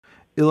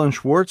Ilan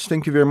Schwartz,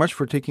 thank you very much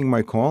for taking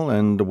my call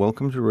and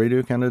welcome to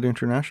Radio Canada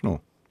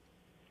International.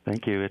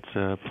 Thank you. It's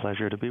a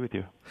pleasure to be with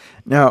you.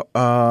 Now,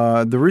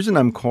 the reason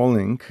I'm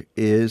calling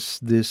is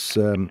this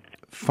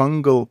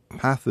fungal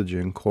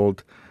pathogen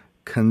called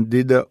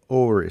Candida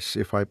auris,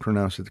 if I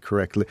pronounce it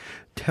correctly.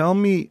 Tell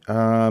me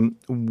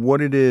what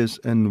it is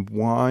and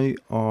why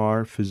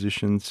are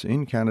physicians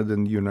in Canada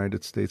and the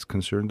United States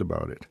concerned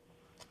about it?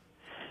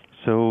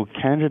 So,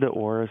 Candida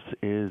auris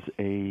is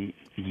a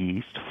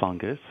yeast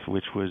fungus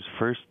which was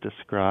first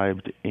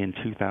described in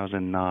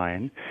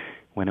 2009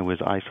 when it was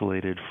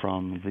isolated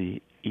from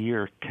the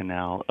ear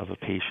canal of a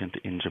patient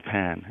in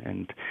Japan,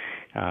 and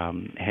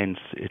hence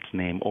its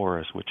name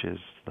auris, which is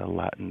the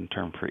Latin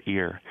term for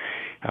ear.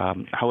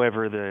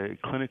 However, the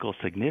clinical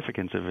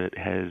significance of it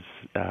has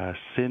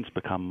since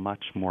become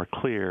much more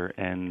clear,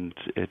 and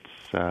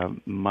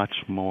it's much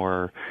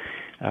more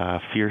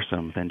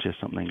fearsome than just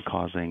something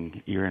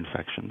causing ear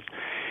infections.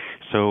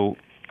 So,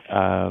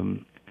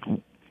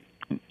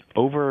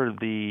 over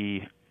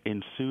the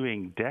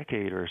ensuing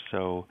decade or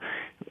so,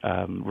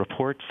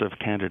 reports of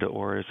Candida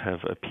auris have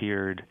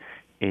appeared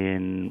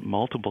in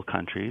multiple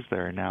countries.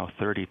 There are now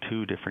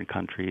 32 different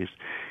countries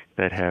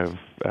that have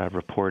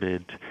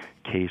reported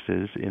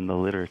cases in the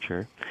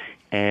literature.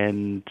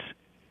 And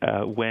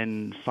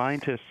when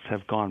scientists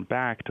have gone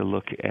back to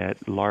look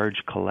at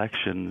large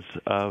collections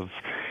of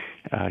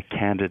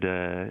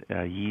Candida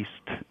yeast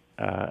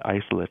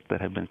isolates that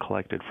have been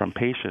collected from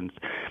patients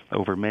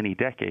over many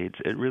decades,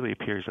 it really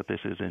appears that this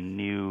is a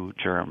new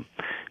germ.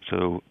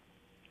 So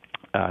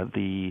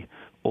the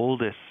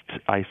oldest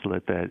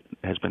isolate that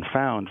has been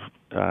found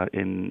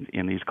in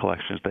these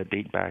collections that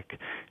date back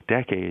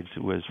decades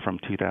was from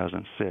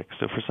 2006.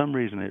 So for some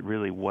reason, it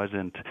really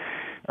wasn't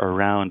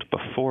around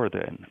before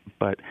then.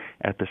 But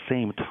at the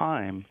same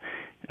time,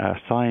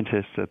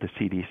 scientists at the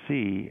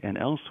CDC and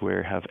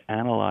elsewhere have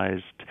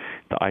analyzed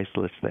the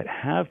isolates that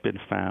have been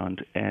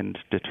found and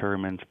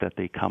determined that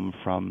they come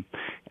from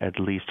at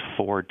least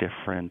 4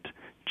 different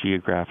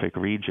geographic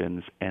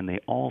regions, and they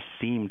all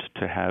seemed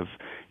to have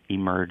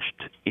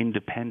emerged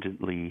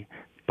independently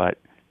but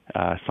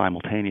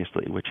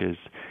simultaneously, which is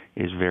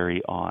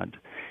very odd.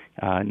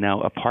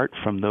 Now, apart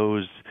from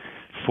those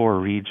 4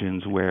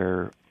 regions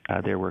where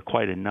there were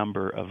quite a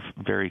number of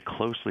very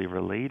closely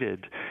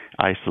related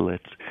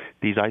isolates,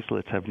 these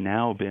isolates have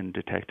now been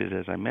detected,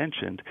 as I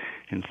mentioned,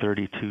 in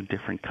 32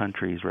 different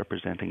countries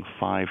representing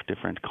 5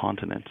 different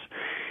continents.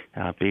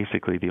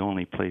 Basically, the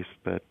only place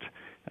that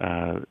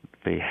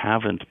they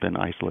haven't been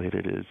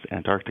isolated is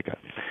Antarctica.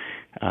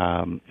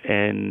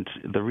 And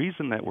the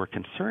reason that we're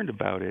concerned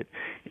about it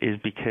is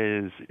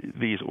because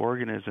these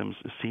organisms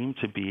seem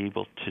to be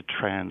able to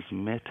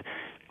transmit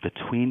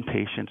between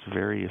patients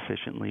very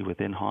efficiently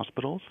within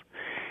hospitals,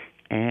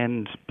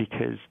 and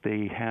because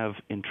they have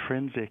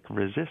intrinsic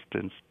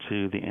resistance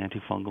to the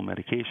antifungal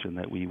medication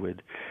that we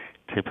would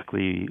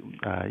typically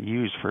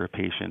use for a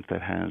patient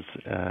that has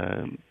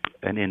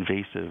an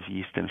invasive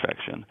yeast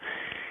infection.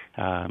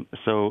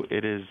 So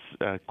it is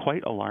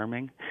quite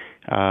alarming,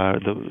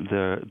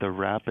 the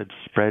rapid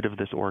spread of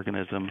this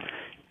organism.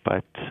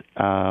 But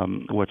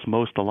what's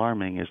most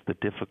alarming is the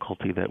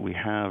difficulty that we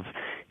have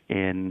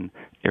in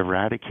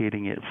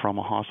eradicating it from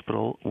a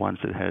hospital once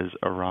it has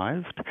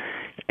arrived,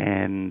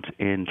 and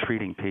in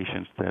treating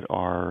patients that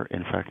are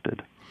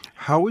infected.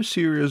 How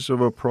serious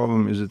of a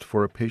problem is it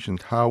for a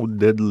patient? How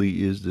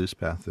deadly is this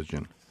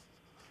pathogen?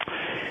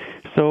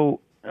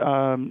 So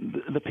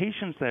the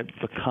patients that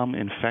become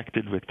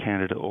infected with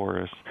Candida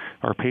auris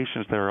are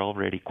patients that are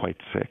already quite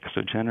sick.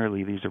 So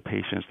generally, these are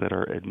patients that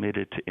are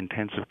admitted to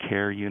intensive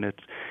care units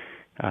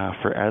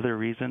for other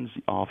reasons.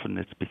 Often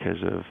it's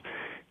because of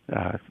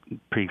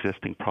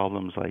pre-existing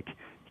problems like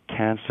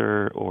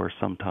cancer or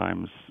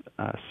sometimes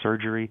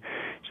surgery.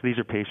 So these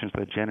are patients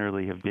that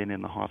generally have been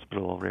in the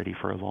hospital already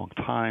for a long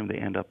time. They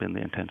end up in the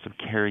intensive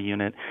care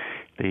unit.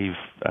 They've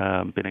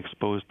been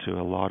exposed to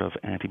a lot of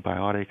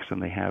antibiotics,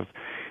 and they have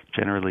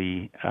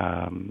generally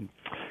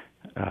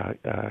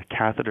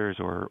catheters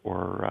or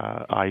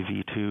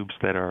IV tubes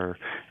that are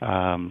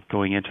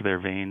going into their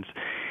veins.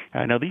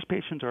 Now, these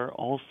patients are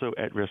also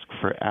at risk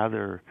for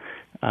other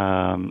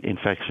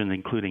infections,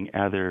 including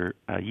other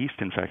yeast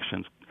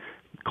infections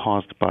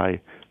caused by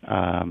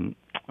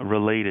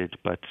related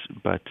but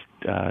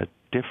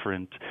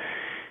different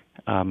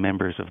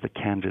members of the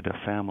Candida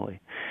family.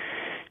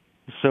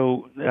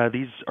 So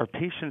these are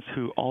patients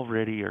who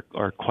already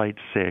are quite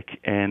sick,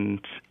 and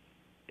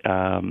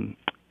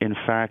in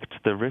fact,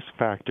 the risk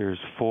factors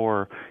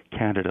for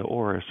Candida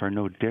auris are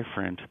no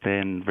different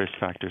than risk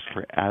factors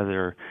for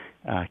other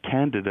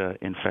Candida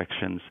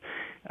infections,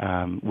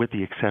 with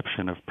the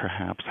exception of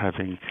perhaps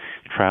having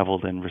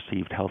traveled and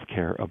received health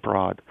care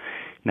abroad.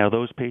 Now,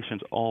 those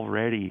patients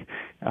already,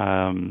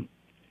 in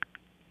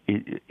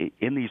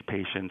these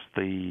patients,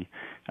 the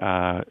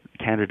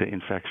Candida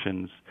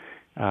infections,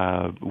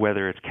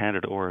 whether it's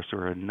Candida auris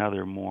or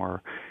another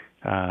more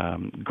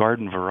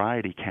garden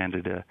variety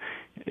Candida,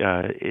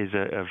 is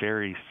a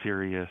very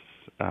serious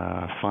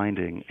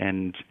finding,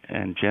 and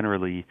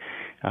generally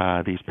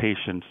these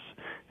patients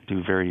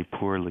do very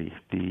poorly.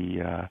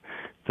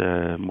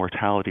 The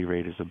mortality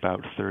rate is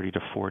about 30 to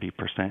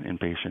 40% in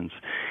patients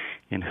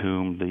in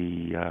whom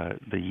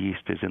the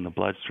yeast is in the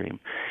bloodstream.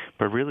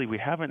 But really, we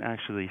haven't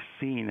actually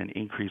seen an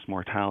increased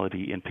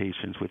mortality in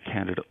patients with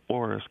Candida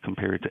auris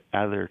compared to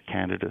other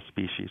Candida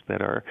species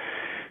that are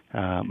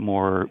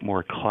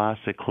more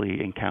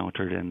classically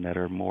encountered and that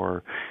are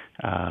more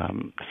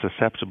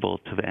susceptible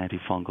to the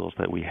antifungals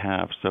that we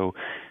have. So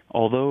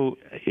although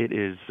it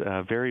is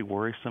very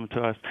worrisome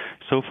to us,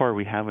 so far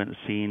we haven't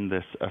seen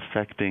this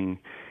affecting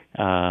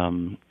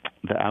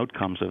the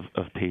outcomes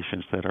of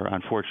patients that are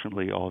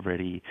unfortunately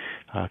already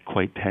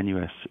quite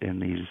tenuous in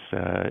these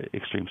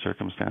extreme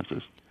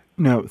circumstances.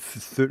 Now,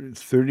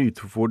 30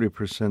 to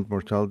 40%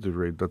 mortality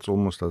rate, that's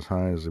almost as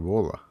high as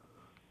Ebola.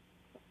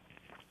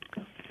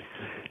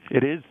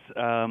 It is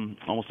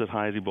almost as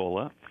high as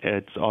Ebola.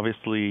 It's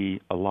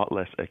obviously a lot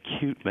less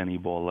acute than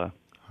Ebola.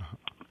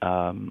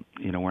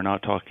 We're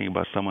not talking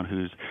about someone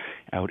who's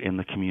out in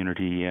the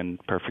community and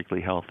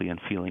perfectly healthy and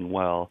feeling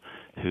well,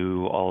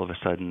 who all of a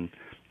sudden,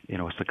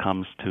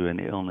 succumbs to an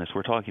illness.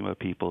 We're talking about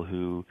people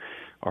who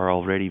are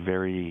already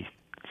very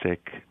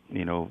sick,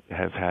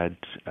 have had,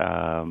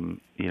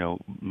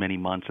 many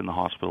months in the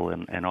hospital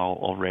and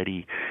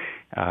already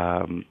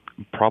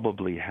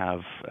probably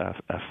have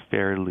a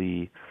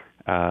fairly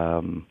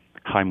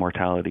high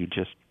mortality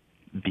just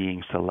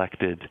being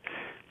selected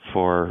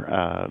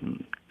for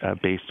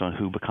based on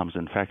who becomes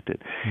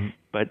infected. Mm-hmm.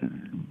 But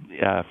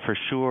for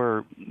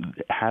sure,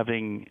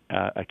 having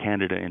a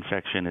Candida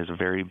infection is a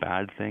very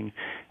bad thing.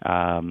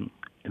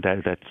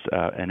 That's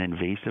an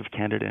invasive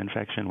Candida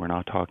infection. We're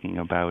not talking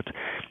about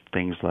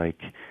things like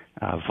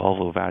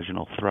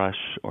vulvovaginal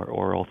thrush or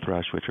oral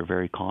thrush, which are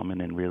very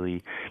common and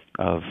really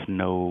of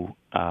no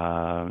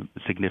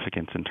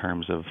significance in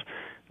terms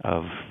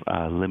of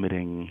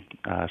limiting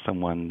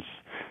someone's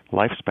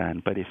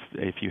lifespan. But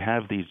if you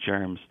have these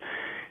germs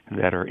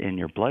that are in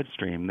your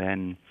bloodstream,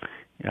 then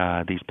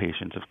these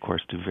patients, of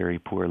course, do very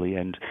poorly.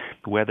 And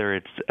whether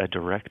it's a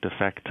direct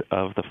effect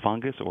of the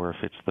fungus or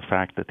if it's the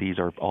fact that these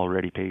are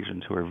already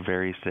patients who are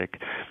very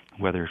sick,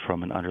 whether it's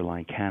from an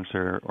underlying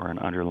cancer or an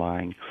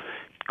underlying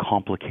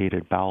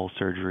complicated bowel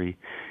surgery,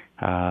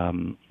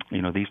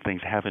 these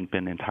things haven't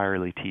been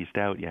entirely teased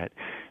out yet.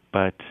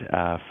 But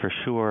for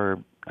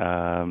sure,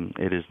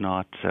 it is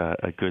not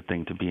a good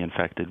thing to be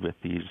infected with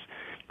these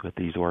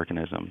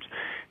organisms.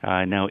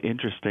 Now,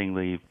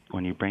 interestingly,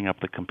 when you bring up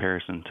the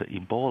comparison to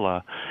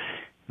Ebola,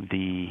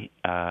 the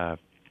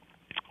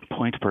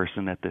point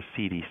person at the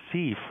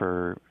CDC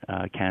for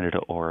Candida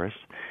auris,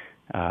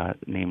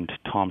 named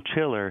Tom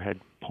Chiller, had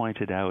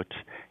pointed out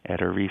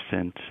at a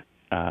recent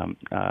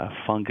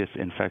fungus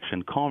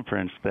infection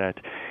conference that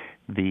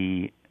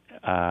the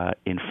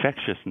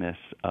infectiousness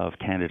of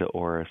Candida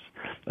auris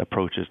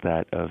approaches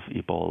that of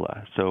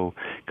Ebola. So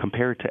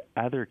compared to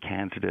other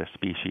Candida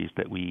species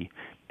that we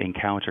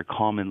encounter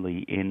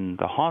commonly in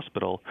the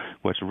hospital,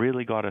 what's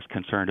really got us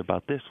concerned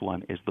about this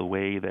one is the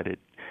way that it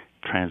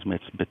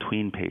transmits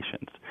between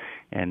patients.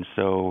 And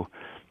so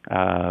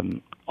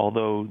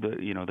although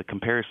the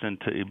comparison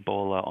to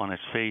Ebola on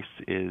its face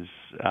is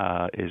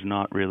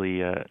not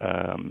really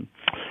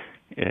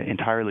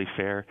entirely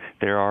fair,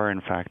 there are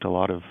in fact a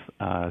lot of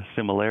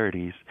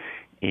similarities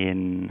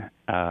in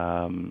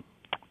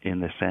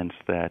the sense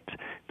that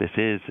this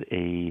is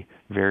a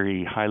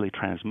very highly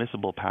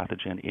transmissible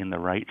pathogen in the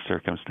right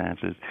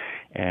circumstances,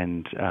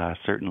 and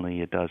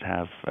certainly it does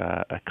have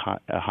a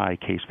high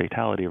case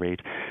fatality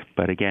rate.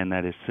 But again,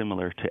 that is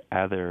similar to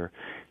other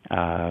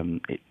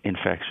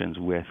infections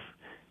with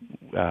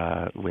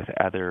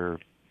other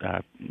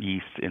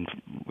yeast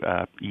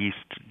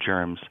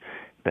germs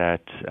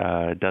that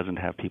doesn't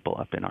have people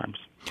up in arms.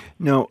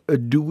 Now,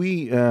 do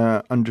we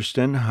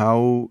understand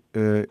how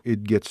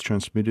it gets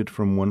transmitted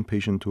from one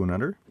patient to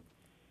another?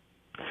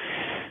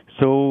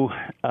 So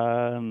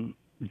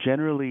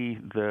generally,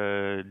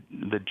 the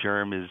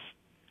germ is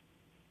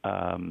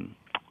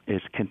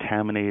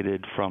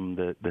contaminated from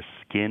the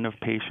skin of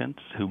patients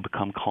who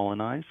become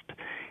colonized,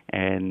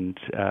 and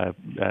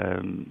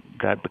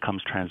that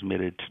becomes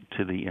transmitted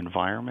to the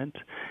environment.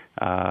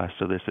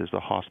 So this is the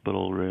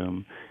hospital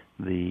room,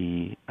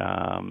 the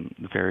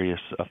various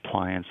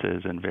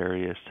appliances and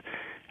various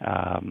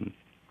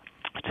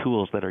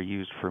tools that are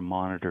used for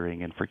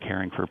monitoring and for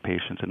caring for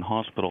patients in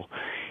hospital.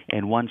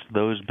 And once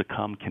those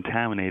become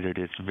contaminated,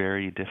 it's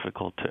very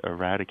difficult to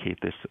eradicate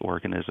this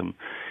organism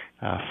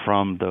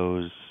from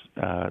those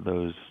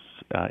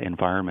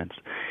environments.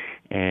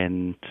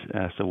 And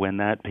so when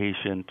that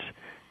patient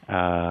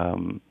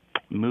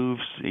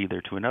moves either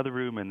to another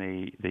room, and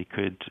they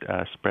could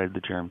spread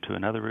the germ to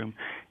another room,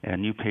 and a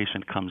new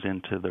patient comes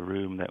into the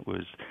room that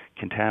was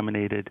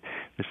contaminated.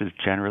 This is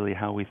generally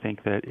how we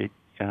think that it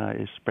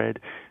is spread,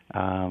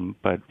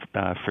 but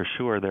for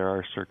sure there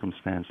are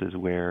circumstances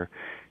where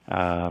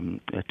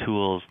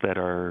tools that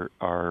are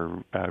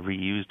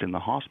reused in the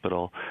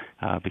hospital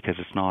because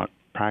it's not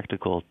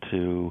practical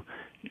to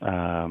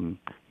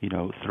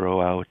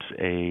throw out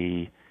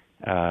a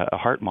a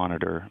heart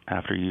monitor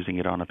after using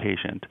it on a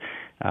patient.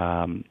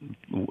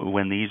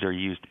 When these are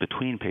used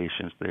between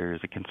patients, there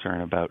is a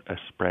concern about a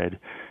spread.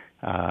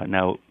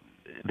 Now,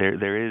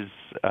 there is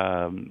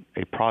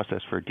a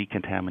process for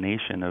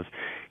decontamination of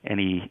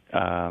any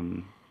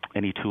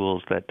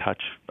tools that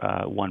touch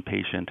one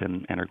patient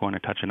and are going to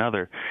touch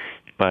another,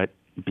 but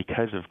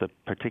because of the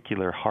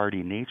particular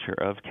hardy nature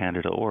of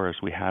Candida auris,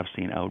 we have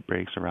seen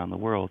outbreaks around the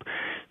world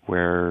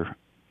where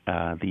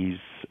these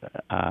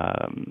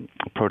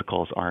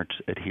protocols aren't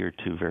adhered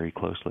to very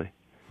closely.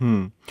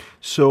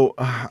 So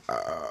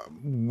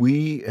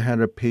we had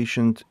a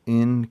patient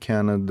in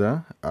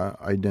Canada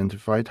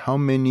identified. How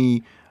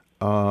many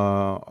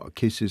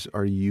cases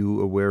are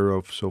you aware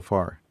of so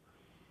far?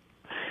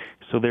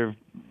 So there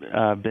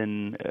have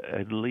been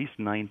at least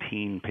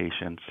 19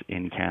 patients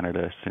in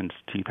Canada since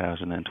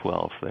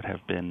 2012 that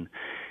have been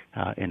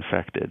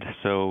infected.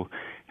 So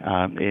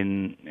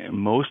in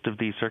most of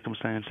these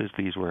circumstances,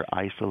 these were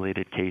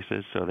isolated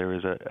cases. So there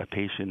was a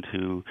patient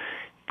who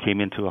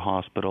came into a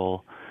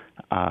hospital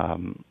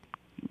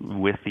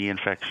with the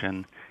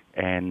infection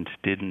and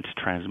didn't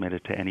transmit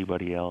it to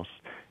anybody else.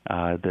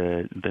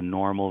 The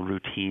normal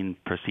routine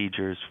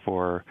procedures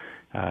for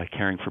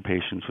caring for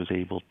patients was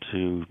able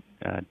to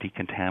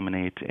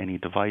decontaminate any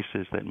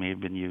devices that may have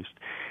been used,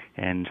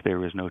 and there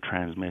was no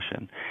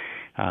transmission.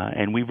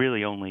 And we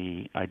really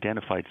only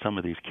identified some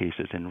of these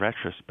cases in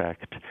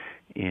retrospect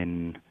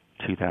in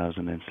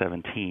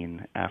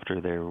 2017 after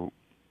there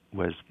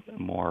was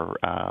more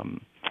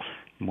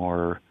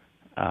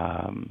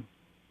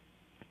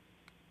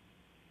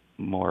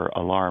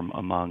alarm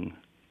among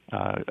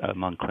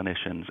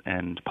clinicians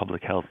and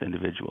public health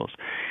individuals.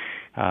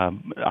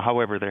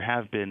 However, there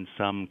have been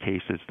some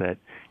cases that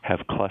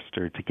have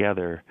clustered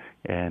together,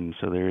 and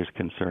so there is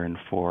concern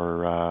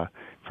for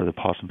the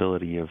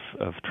possibility of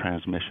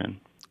transmission.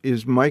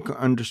 Is my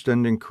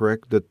understanding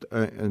correct that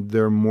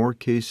there are more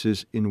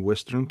cases in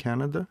Western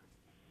Canada?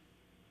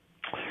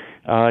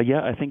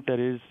 Yeah, I think that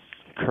is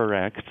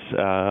correct.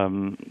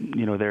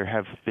 There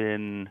have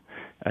been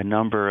a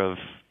number of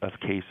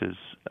cases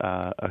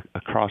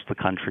across the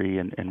country,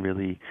 and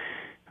really,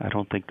 I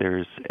don't think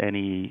there's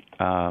any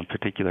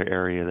particular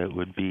area that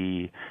would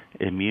be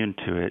immune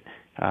to it.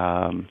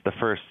 The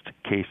first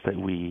case that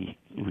we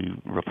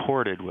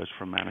reported was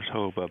from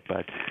Manitoba,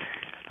 but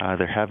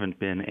there haven't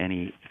been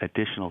any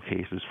additional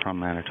cases from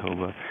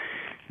Manitoba.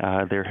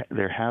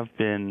 There have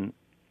been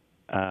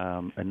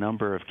a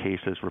number of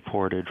cases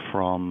reported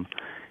from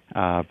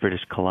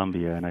British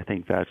Columbia, and I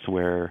think that's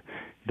where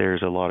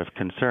there's a lot of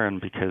concern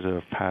because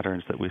of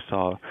patterns that we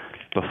saw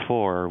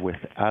before with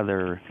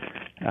other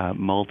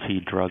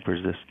multi-drug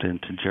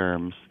resistant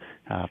germs,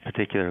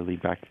 particularly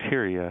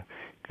bacteria,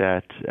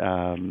 that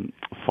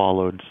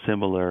followed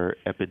similar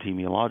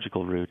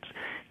epidemiological routes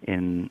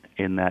in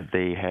that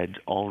they had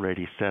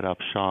already set up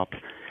shop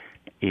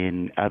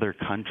in other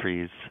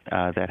countries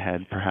that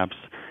had perhaps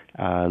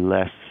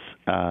less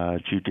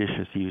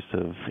judicious use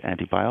of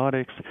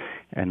antibiotics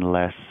and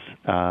less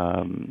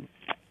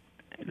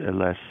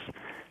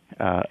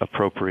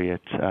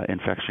appropriate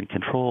infection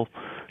control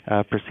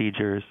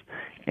procedures.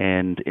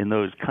 And in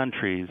those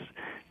countries,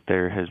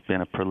 there has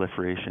been a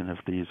proliferation of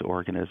these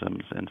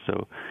organisms. And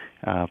so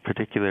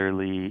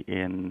particularly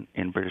in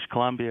British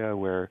Columbia,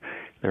 where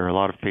there are a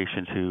lot of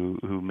patients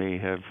who may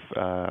have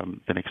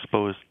been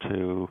exposed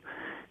to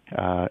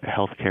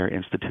healthcare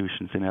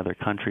institutions in other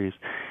countries,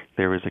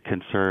 there was a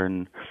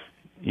concern,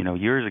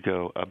 years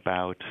ago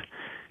about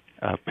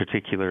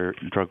particular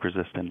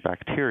drug-resistant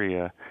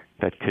bacteria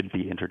that could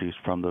be introduced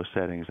from those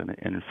settings, and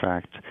in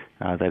fact,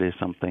 that is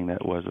something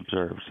that was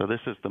observed. So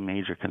this is the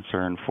major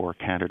concern for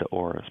Candida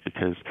auris,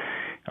 because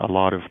a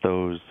lot of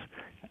those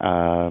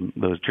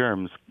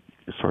germs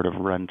sort of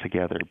run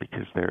together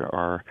because there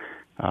are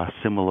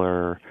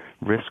similar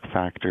risk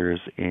factors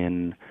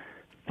in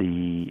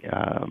the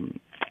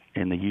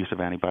use of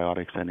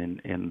antibiotics and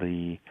in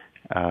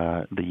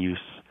the use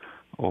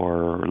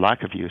or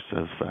lack of use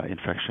of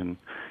infection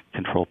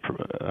control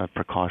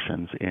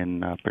precautions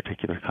in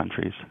particular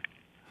countries.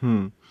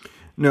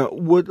 Now,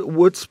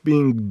 what's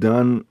being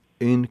done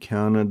in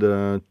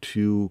Canada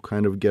to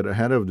kind of get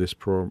ahead of this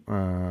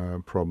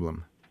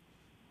problem?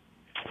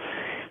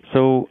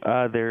 So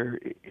there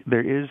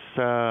is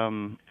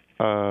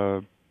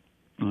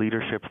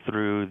leadership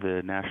through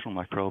the National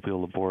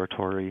Microbial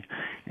Laboratory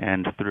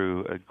and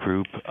through a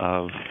group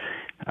of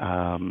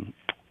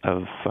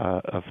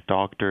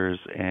doctors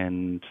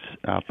and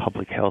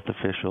public health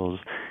officials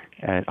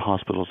at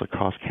hospitals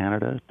across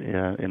Canada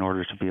in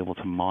order to be able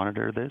to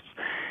monitor this.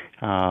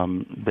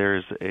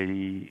 There's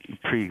a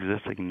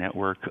pre-existing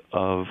network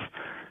of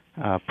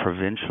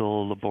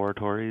provincial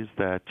laboratories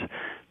that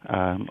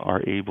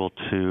are able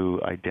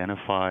to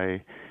identify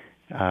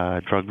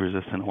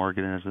drug-resistant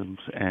organisms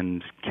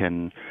and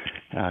can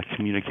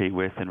communicate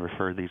with and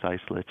refer these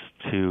isolates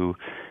to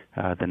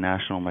the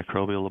National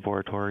Microbial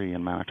Laboratory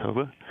in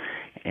Manitoba,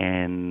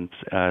 and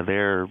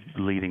they're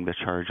leading the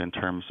charge in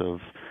terms of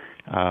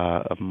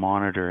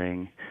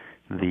monitoring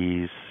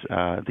these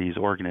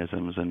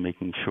organisms and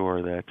making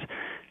sure that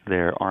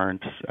there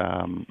aren't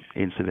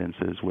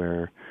incidences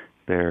where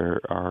there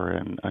are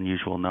an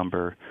unusual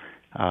number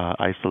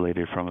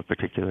isolated from a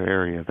particular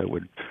area that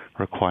would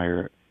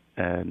require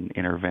an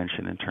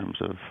intervention in terms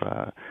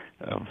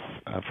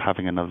of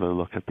having another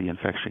look at the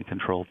infection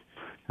control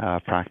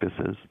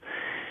practices.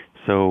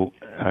 So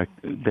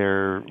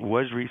there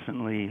was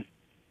recently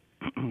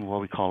what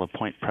we call a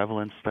point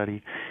prevalence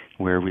study,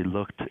 where we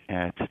looked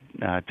at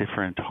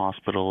different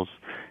hospitals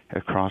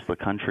across the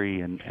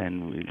country,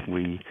 and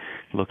we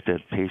looked at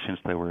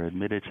patients that were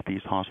admitted to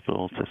these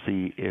hospitals to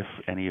see if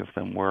any of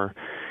them were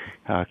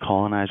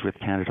colonized with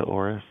Candida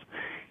auris.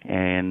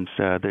 And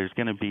there's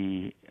going to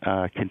be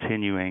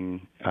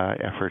continuing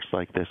efforts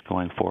like this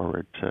going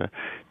forward to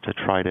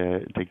try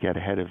to get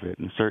ahead of it.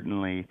 And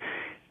certainly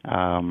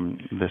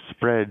the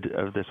spread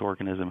of this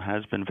organism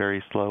has been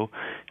very slow.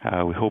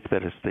 We hope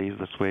that it stays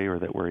this way, or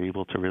that we're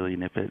able to really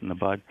nip it in the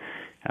bud.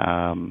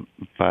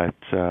 But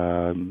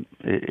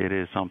it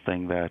is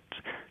something that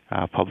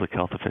public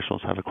health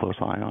officials have a close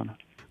eye on.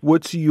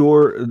 What's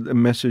your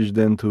message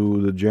then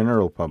to the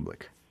general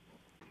public?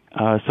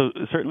 So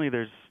certainly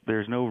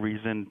there's no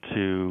reason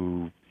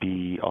to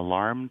be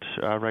alarmed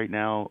right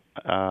now.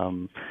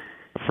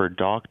 For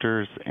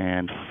doctors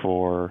and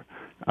for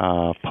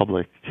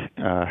public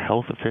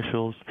health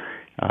officials,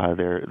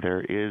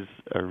 there is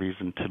a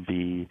reason to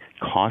be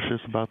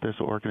cautious about this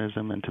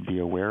organism and to be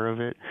aware of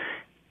it.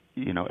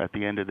 At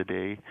the end of the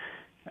day,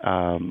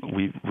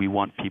 we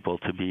want people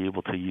to be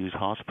able to use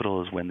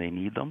hospitals when they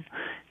need them.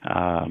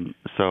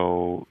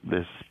 So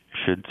this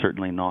should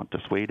certainly not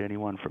dissuade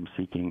anyone from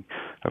seeking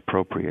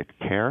appropriate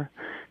care.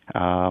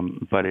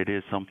 But it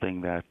is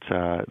something that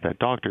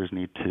doctors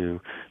need to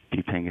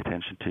be paying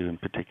attention to, and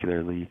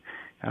particularly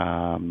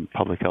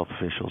public health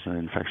officials and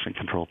infection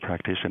control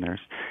practitioners,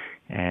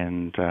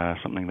 and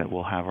something that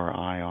we'll have our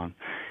eye on.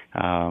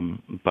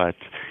 But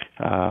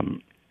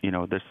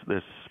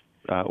this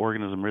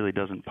organism really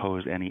doesn't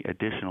pose any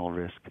additional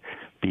risk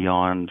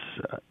beyond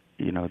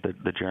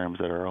the germs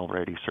that are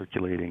already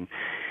circulating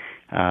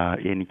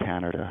in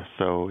Canada.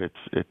 So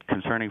it's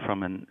concerning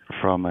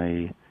from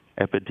a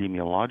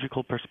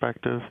epidemiological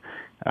perspective,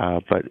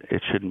 but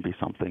it shouldn't be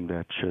something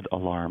that should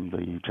alarm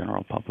the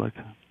general public.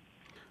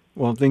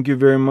 Well, thank you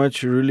very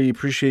much. I really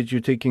appreciate you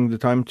taking the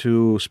time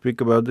to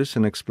speak about this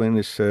and explain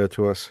this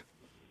to us.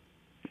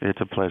 It's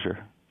a pleasure.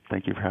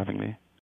 Thank you for having me.